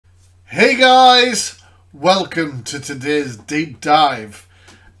Hey guys, welcome to today's deep dive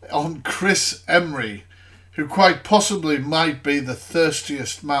on Chris Emery, who quite possibly might be the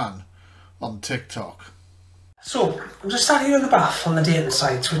thirstiest man on TikTok. So, I'm just sat here in the bath on the dating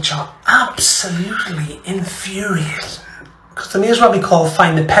sites, which are absolutely infuriating. Because they may as well be called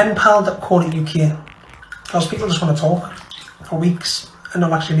findapенpal.co.uk. Because people just want to talk for weeks and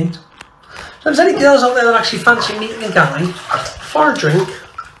not actually meet. So if there's any girls out there that actually fancy meeting a guy for a drink,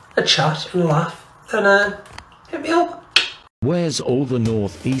 a chat and a laugh, then hit me up. Where's all the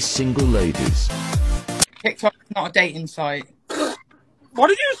Northeast single ladies? TikTok is not a dating site. What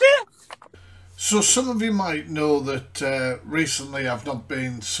did you say? So some of you might know that recently I've not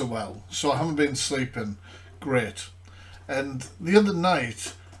been so well, so I haven't been sleeping great. And the other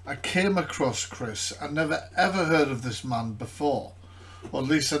night I came across Chris. I never ever heard of this man before, or at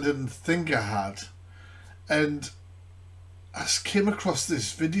least I didn't think I had. And I came across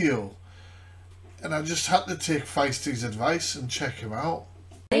this video and I just had to take Feisty's advice and check him out.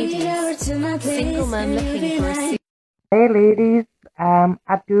 Ladies, single man looking for a Hey ladies, I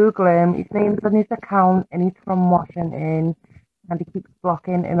Google him. His name's on his account and he's from Washington and he keeps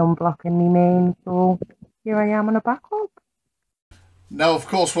blocking and unblocking me name, so here I am on a backlog. Now of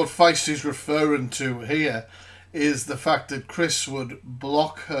course what Feisty's referring to here is the fact that Chris would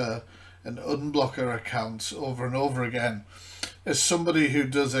block her and unblock her accounts over and over again. As somebody who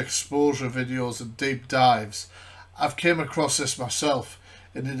does exposure videos and deep dives, I've came across this myself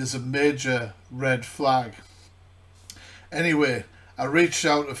and it is a major red flag. Anyway, I reached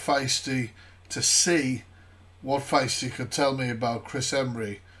out to Feisty to see what Feisty could tell me about Chris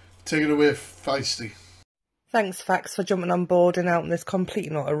Emery. Take it away, Feisty. Thanks, Fax, for jumping on board and out in this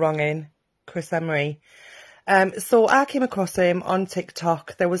complete not a wronging, Chris Emery. So I came across him on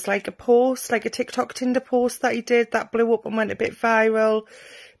TikTok. There was like a post, like a TikTok Tinder post that he did that blew up and went a bit viral.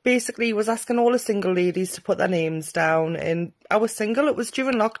 Basically, he was asking all the single ladies to put their names down, and I was single. It was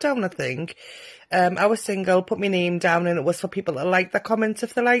during lockdown, I think. I was single, put my name down, and it was for people that liked the comments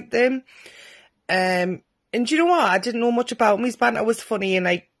if they liked them. And do you know what? I didn't know much about him. His banter was funny and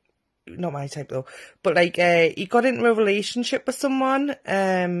like, not my type though, but like he got into a relationship with someone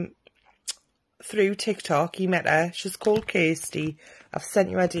through TikTok. He met her. She's called Kirsty. I've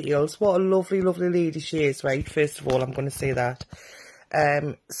sent you her details. What a lovely, lovely lady she is, right? First of all, I'm going to say that.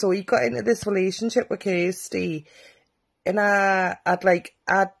 So he got into this relationship with Kirsty, and I'd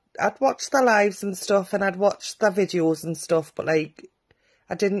watched their lives and stuff, and I'd watched their videos and stuff, but like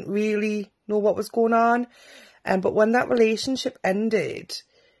I didn't really know what was going on. But when that relationship ended,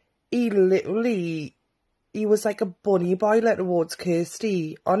 he was like a bunny boiler towards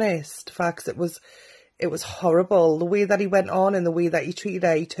Kirsty. Honest facts, it was horrible. The way that he went on and the way that he treated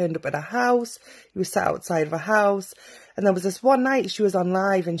her. He turned up at her house. He was sat outside of her house. And there was this one night she was on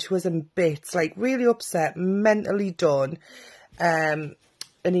live and she was in bits, like really upset, mentally done. And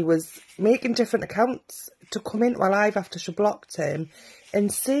he was making different accounts to come into her live after she blocked him and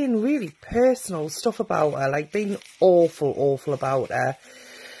saying really personal stuff about her, like being awful, awful about her.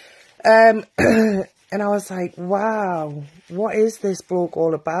 And I was like, wow, what is this bloke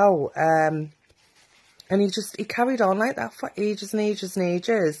all about? And he carried on like that for ages and ages and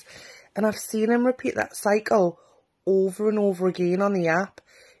ages. And I've seen him repeat that cycle over and over again on the app.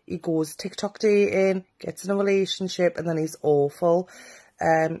 He goes TikTok dating, gets in a relationship, and then he's awful.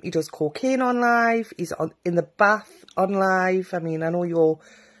 He does cocaine on live. He's in the bath on live. I mean, I know you're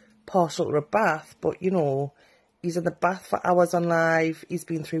partial to a bath, but you know, he's in the bath for hours on live. He's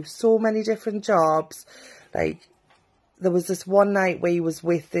been through so many different jobs. Like, there was this one night where he was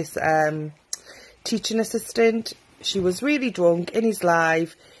with this teaching assistant. She was really drunk in his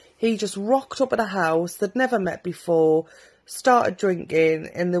live. He just rocked up at a house they'd never met before, started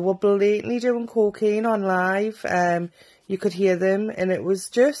drinking, and they were blatantly doing cocaine on live. You could hear them, and it was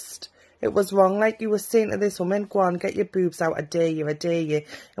wrong. Like, you were saying to this woman, go on, get your boobs out, I dare you.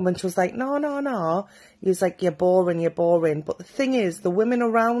 And when she was like, no, he was like, you're boring. But the thing is, the women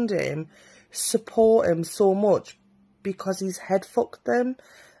around him support him so much because he's head fucked them.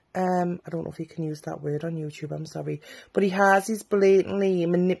 I don't know if you can use that word on YouTube, I'm sorry. But he's blatantly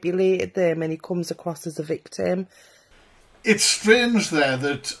manipulated them and he comes across as a victim. It's strange there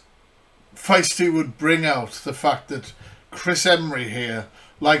that Feisty would bring out the fact that Chris Emery here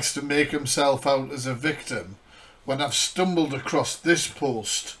likes to make himself out as a victim when I've stumbled across this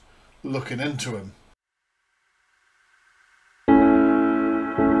post looking into him.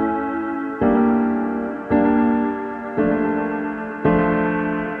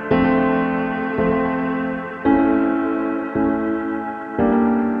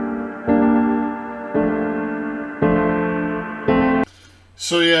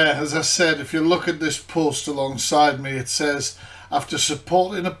 So yeah, as I said, if you look at this post alongside me, it says, after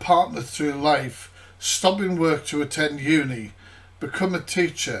supporting a partner through life, stopping work to attend uni, become a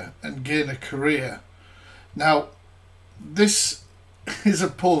teacher and gain a career. Now, this is a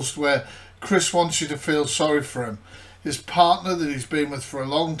post where Chris wants you to feel sorry for him. His partner that he's been with for a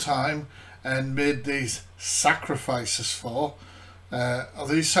long time and made these sacrifices for. Are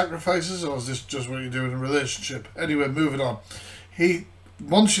these sacrifices, or is this just what you do in a relationship? Anyway, moving on. He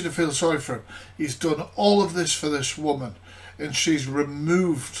wants you to feel sorry for him. He's done all of this for this woman, and she's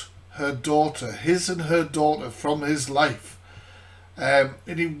removed her daughter, his and her daughter, from his life. And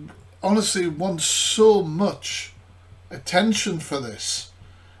he honestly wants so much attention for this,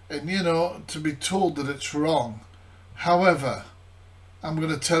 and you know, to be told that it's wrong. However, I'm going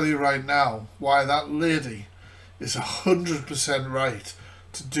to tell you right now why that lady is 100% right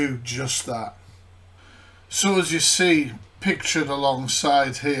to do just that. So as you see pictured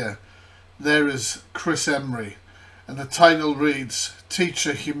alongside here, there is Chris Emery, and the title reads,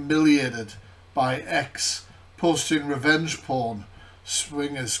 Teacher Humiliated by Ex Posting Revenge Porn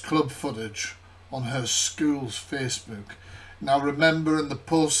Swingers Club Footage on her school's Facebook. Now remember, in the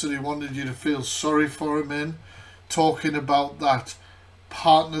post that he wanted you to feel sorry for him in, talking about that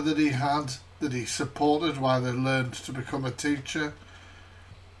partner that he had, that he supported while they learned to become a teacher.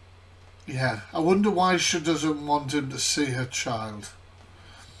 Yeah, I wonder why she doesn't want him to see her child.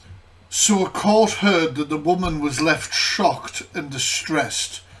 So a court heard that the woman was left shocked and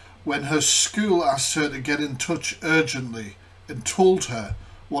distressed when her school asked her to get in touch urgently and told her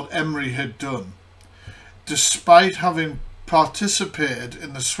what Emery had done. Despite having participated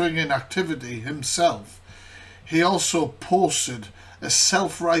in the swinging activity himself, he also posted a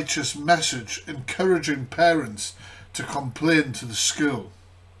self-righteous message encouraging parents to complain to the school.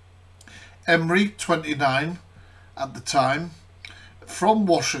 Emery, 29 at the time, from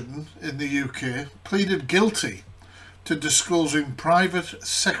Washington in the UK, pleaded guilty to disclosing private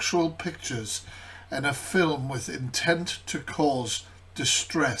sexual pictures and a film with intent to cause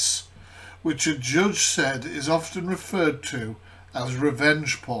distress, which a judge said is often referred to as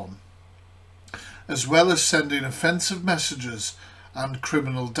revenge porn, as well as sending offensive messages and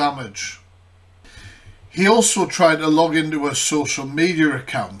criminal damage. He also tried to log into her social media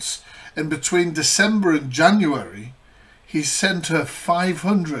accounts, and between December and January he sent her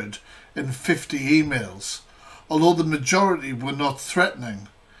 550 emails, although the majority were not threatening.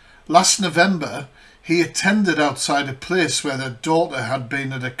 Last November he attended outside a place where their daughter had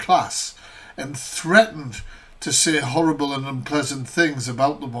been at a class and threatened to say horrible and unpleasant things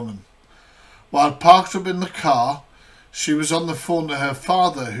about the woman. While parked up in the car, she was on the phone to her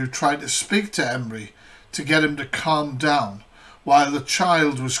father, who tried to speak to Emery to get him to calm down, while the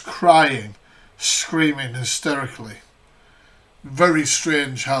child was crying, screaming hysterically. Very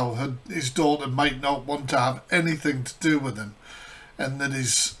strange how his daughter might not want to have anything to do with him, and that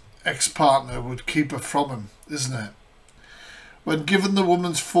his ex-partner would keep her from him, isn't it? When given the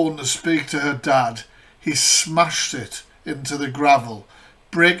woman's phone to speak to her dad, he smashed it into the gravel,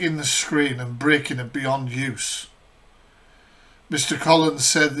 breaking the screen and breaking it beyond use. Mr. Collins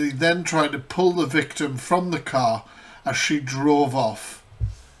said that he then tried to pull the victim from the car as she drove off.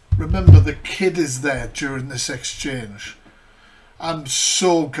 Remember, the kid is there during this exchange. I'm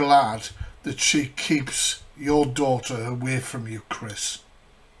so glad that she keeps your daughter away from you, Chris.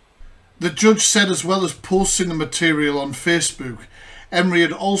 The judge said, as well as posting the material on Facebook, Emery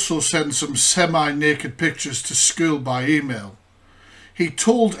had also sent some semi-naked pictures to school by email. He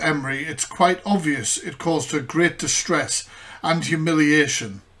told Emery it's quite obvious it caused her great distress and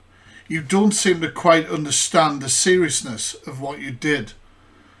humiliation. You don't seem to quite understand the seriousness of what you did.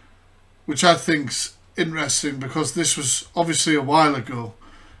 Which I think's interesting, because this was obviously a while ago,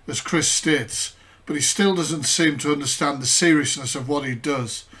 as Chris states, but he still doesn't seem to understand the seriousness of what he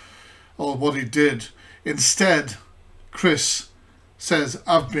does, or what he did. Instead, Chris says,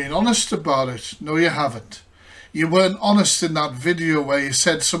 I've been honest about it. No, you haven't. You weren't honest in that video where you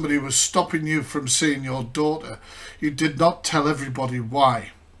said somebody was stopping you from seeing your daughter. You did not tell everybody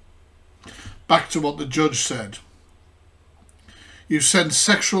why. Back to what the judge said. You sent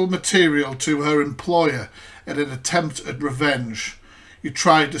sexual material to her employer in an attempt at revenge. You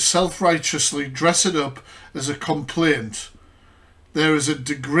tried to self-righteously dress it up as a complaint. There is a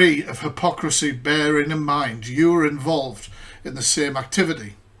degree of hypocrisy bearing in mind you were involved in the same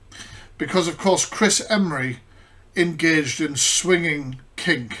activity. Because of course Chris Emery engaged in swinging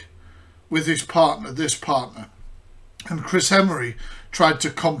kink with his partner, this partner. And Chris Emery tried to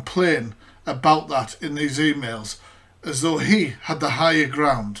complain about that in these emails, as though he had the higher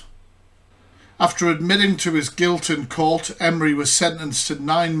ground. After admitting to his guilt in court, Emery was sentenced to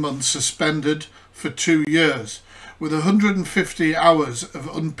 9 months suspended for 2 years, with 150 hours of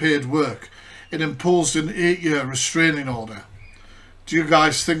unpaid work, and imposed an 8-year restraining order. Do you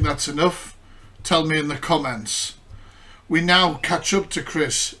guys think that's enough? Tell me in the comments. We now catch up to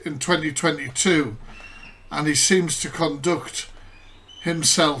Chris in 2022, and he seems to conduct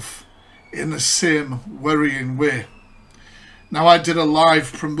himself in the same worrying way. Now, I did a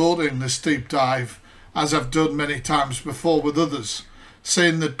live promoting this deep dive, as I've done many times before with others,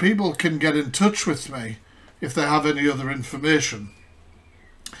 saying that people can get in touch with me if they have any other information.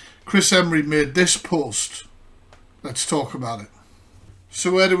 Chris Emery made this post. Let's talk about it.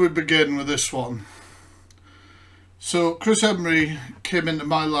 So where do we begin with this one? So Chris Emery came into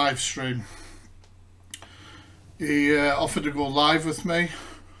my live stream. He offered to go live with me.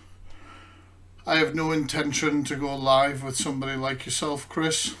 I have no intention to go live with somebody like yourself,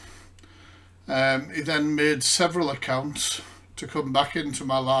 Chris. He then made several accounts to come back into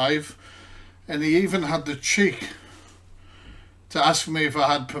my live, and he even had the cheek to ask me if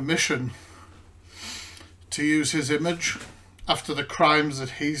I had permission to use his image after the crimes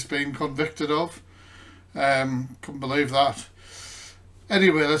that he's been convicted of. Couldn't believe that.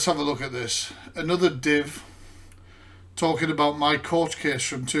 Anyway, let's have a look at this. Another div talking about my court case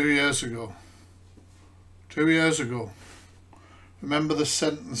from 2 years ago. 2 years ago. Remember the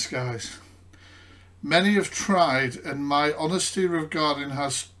sentence, guys. Many have tried, and my honesty regarding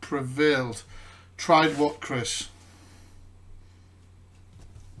has prevailed. Tried what, Chris?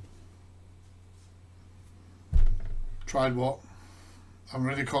 Tried what? I'm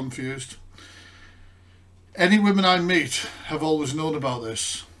really confused. Any women I meet have always known about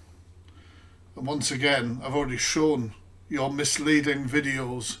this. And once again, I've already shown your misleading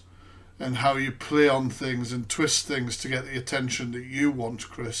videos and how you play on things and twist things to get the attention that you want,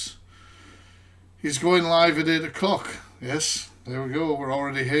 Chris. He's going live at 8 o'clock. Yes, there we go. We're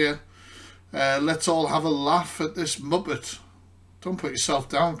already here. Let's all have a laugh at this muppet. Don't put yourself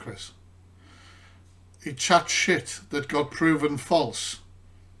down, Chris. He chats shit that got proven false.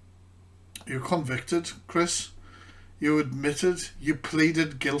 You convicted, Chris. You admitted. You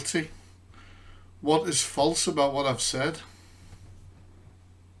pleaded guilty. What is false about what I've said?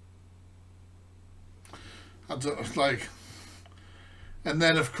 I don't, like... And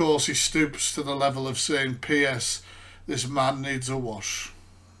then, of course, he stoops to the level of saying, P.S. this man needs a wash.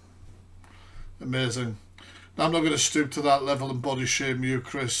 Amazing. Now, I'm not going to stoop to that level and body shame you,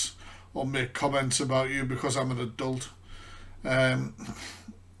 Chris, or make comments about you because I'm an adult.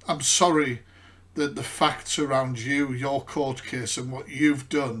 I'm sorry that the facts around you, your court case and what you've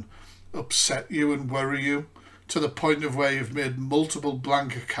done upset you and worry you to the point of where you've made multiple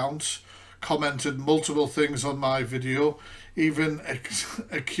blank accounts, commented multiple things on my video, even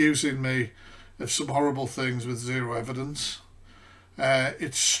accusing me of some horrible things with zero evidence.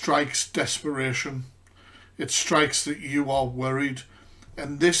 It strikes desperation. It strikes that you are worried.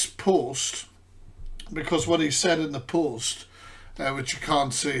 And this post, because what he said in the post, which you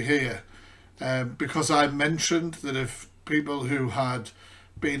can't see here, because I mentioned that if people who had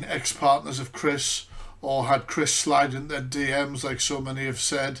been ex-partners of Chris or had Chris slide in their DMs like so many have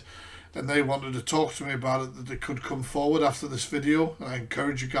said, and they wanted to talk to me about it, that they could come forward after this video, and I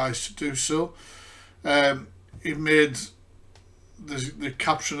encourage you guys to do so. He made the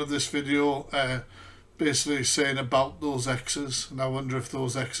caption of this video basically saying about those exes, and I wonder if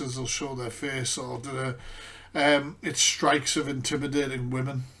those exes will show their face, or it strikes of intimidating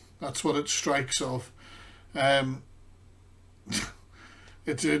women. That's what it strikes of.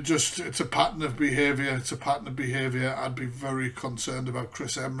 It's a pattern of behaviour. It's a pattern of behaviour. I'd be very concerned about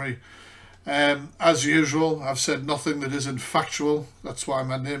Chris Emery. As usual, I've said nothing that isn't factual. That's why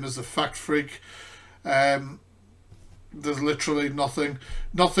my name is the Fact Freak. There's literally nothing.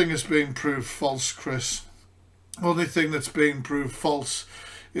 Nothing is being proved false, Chris. Only thing that's being proved false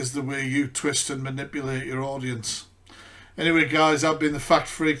is the way you twist and manipulate your audience. Anyway, guys, I've been the Fact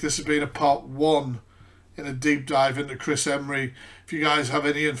Freak. This has been a part 1 in a deep dive into Chris Emery. If you guys have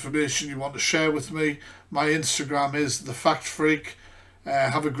any information you want to share with me, my Instagram is the Fact Freak.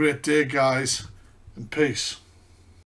 Have a great day, guys, and peace.